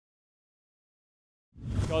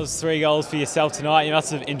was 3 goals for yourself tonight. You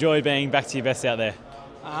must have enjoyed being back to your best out there.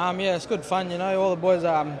 Yeah, it's good fun, you know. All the boys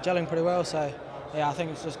are gelling pretty well, so yeah, I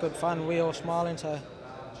think it's just good fun. We all smiling, so.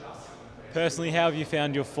 Personally, how have you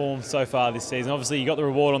found your form so far this season? Obviously, you got the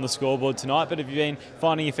reward on the scoreboard tonight, but have you been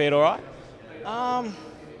finding your feet all right?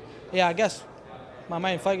 Yeah, I guess my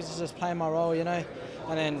main focus is just playing my role, you know,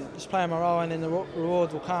 and then just playing my role, and then the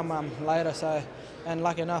rewards will come later. So, and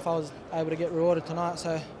lucky enough, I was able to get rewarded tonight.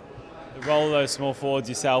 So. The role of those small forwards,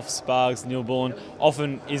 yourself, Sparks, Newborn,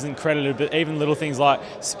 often isn't credited, but even little things like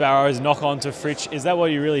Sparrows, knock on to Fritsch, is that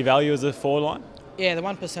what you really value as a forward line? Yeah, the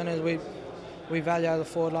 1%ers we value the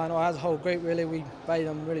forward line, or as a whole group really, we value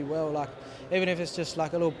them really well. Like, even if it's just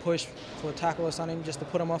like a little push for a tackle or something, just to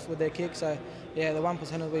put them off with their kick. So yeah, the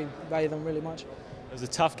 1%ers, we value them really much. It was a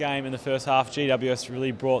tough game in the first half. GWS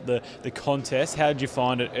really brought the contest. How did you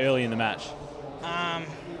find it early in the match?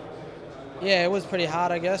 Yeah, it was pretty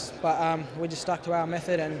hard, I guess, but we just stuck to our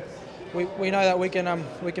method, and we know that we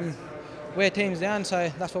can wear teams down,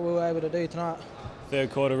 so that's what we were able to do tonight. Third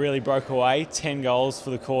quarter really broke away. 10 goals for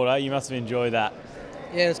the quarter. You must have enjoyed that.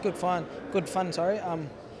 Yeah, it's good fun.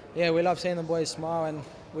 Yeah, we love seeing the boys smile, and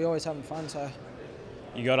we always having fun. So.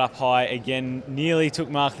 You got up high again, nearly took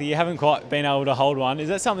mark that you haven't quite been able to hold one. Is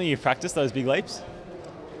that something you've practiced, those big leaps?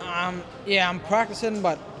 Yeah, I'm practicing,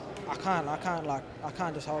 but I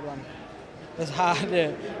can't just hold one. It's hard,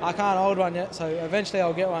 yeah. I can't hold one yet, so eventually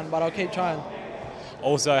I'll get one, but I'll keep trying.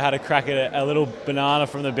 Also had a crack at a little banana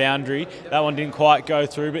from the boundary. That one didn't quite go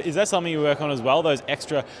through, but is that something you work on as well, those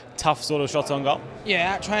extra tough sort of shots on goal?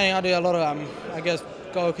 Yeah, at training I do a lot of, I guess,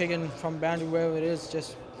 goal kicking from boundary, wherever it is,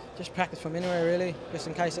 just practice from anywhere really, just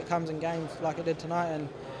in case it comes in games like it did tonight. And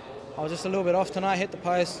I was just a little bit off tonight, hit the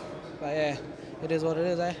post, but yeah, it is what it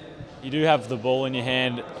is, eh? You do have the ball in your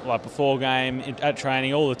hand, like before game, at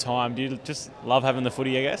training, all the time. Do you just love having the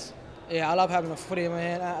footy, I guess? Yeah, I love having the footy in my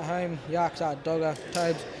hand at home. Yarks, dogger,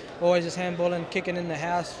 toads, always just handballing, kicking in the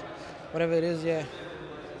house, whatever it is, yeah.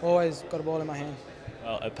 Always got a ball in my hand.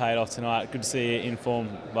 Well, it paid off tonight. Good to see you in form.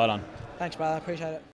 Well done. Thanks, brother. Appreciate it.